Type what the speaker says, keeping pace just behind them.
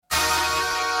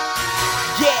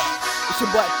your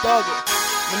boy ItzThugga.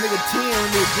 My nigga 10 on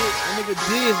this bitch. My nigga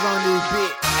Diz on this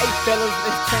bitch. Hey fellas,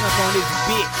 let's turn up on this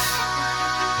bitch.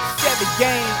 Set the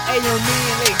game, A on me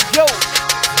and let's go.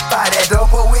 Buy that dope,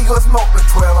 but we gon' smoke till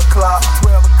 12 o'clock.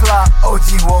 12 o'clock. OG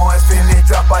ones finna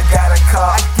drop, I got a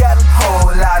car.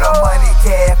 Whole lot of money,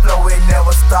 cash flow, it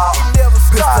never stop.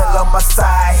 Pistol on my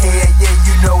side, head, yeah,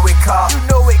 you know it cop.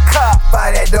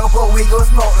 Buy that dope, but we gon'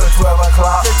 smoke till 12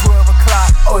 o'clock.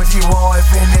 OG ones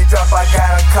finna drop, I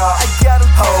got a car.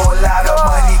 Whole lot of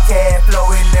money, cash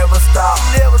flow, it never stop.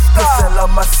 Pistol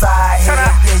on my side, head,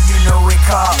 yeah, you know it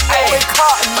cop.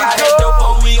 Buy that dope,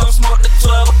 but we gon' smoke till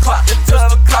 12 o'clock.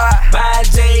 Buy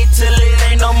J till it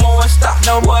ain't no more and stop.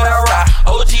 Know what I rock?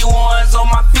 OG ones on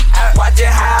my feet. Watch it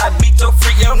how I beat your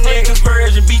freak. Your niggas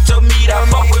virgin, beat your meat. I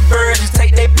fuck with virgins,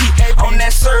 take they beat. On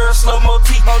that syrup, slow mo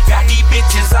tea. Got these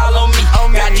bitches all on me.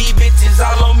 Got these bitches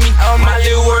all on me. My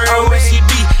little world where she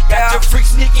be. Got your freak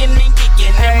sneaking and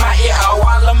geeking. In my ear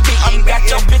while I'm beating. Got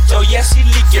your bitch, oh yeah, she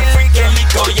leaking. Freaking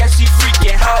leak, oh yeah, she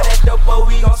freaking. How that dope, but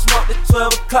we gon' smoke till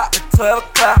 12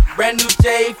 o'clock. Brand new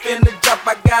J finna drop,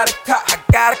 I got a cop.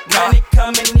 Money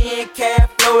coming in, cash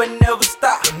flow, it never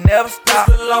stop.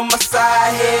 Pistol on my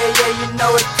side, head, yeah, you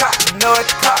know it cop.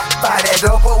 Buy that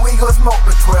dope, but we gon' smoke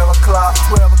till 12 o'clock.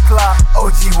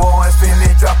 OG ones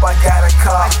finna drop, I got a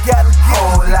car.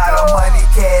 Whole lot of money,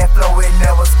 cash flow, it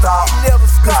never stop.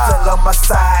 Pistol on my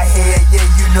side, head, yeah,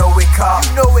 you know it cop.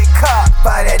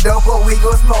 Buy that dope, but we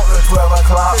gon' smoke till 12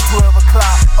 o'clock.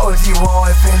 OG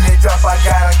ones finna drop, I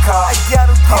got a car.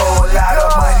 Whole lot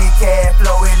of money, cash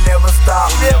flow, it never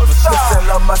stop.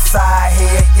 Pistol on my side,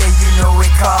 head, yeah, you know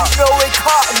it cop.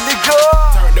 Nigga.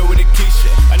 Turned up with a Keisha,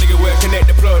 a nigga well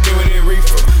connected, plugged in with a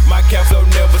reefer. My cap flow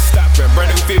never stopping, brand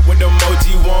new fit with them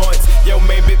OG ones. Yo,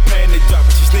 maybe playing the drop,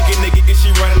 but she sneaking nigga, cause she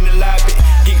running the lobby.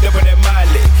 Geeked up on that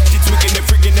Miley, she tweaking the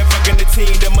freaking and fucking the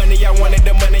team. The money I wanted,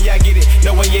 the money I get it.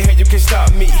 No one in your head you can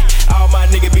stop me. All my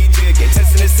nigga be jigging,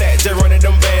 testing the set, just running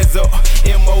them bands up.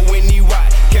 M-O-N-E-Y,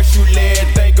 catch you laying,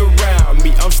 think around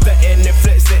me. I'm stunting and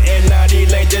flexing, and now these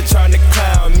lanes just trying to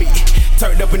clown me.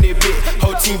 Turned up in that bit,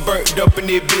 whole team burnt up in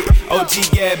that bit.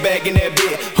 OG gas bag in that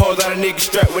bit, whole lot of niggas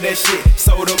strapped with that shit.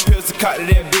 Sold them pills to cotton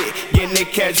that bit, getting that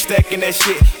cash stacking that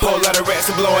shit. Whole lot of rats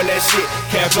and blowing that shit.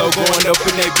 Cash flow going up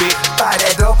in that bit. Buy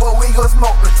that dope, but we gon'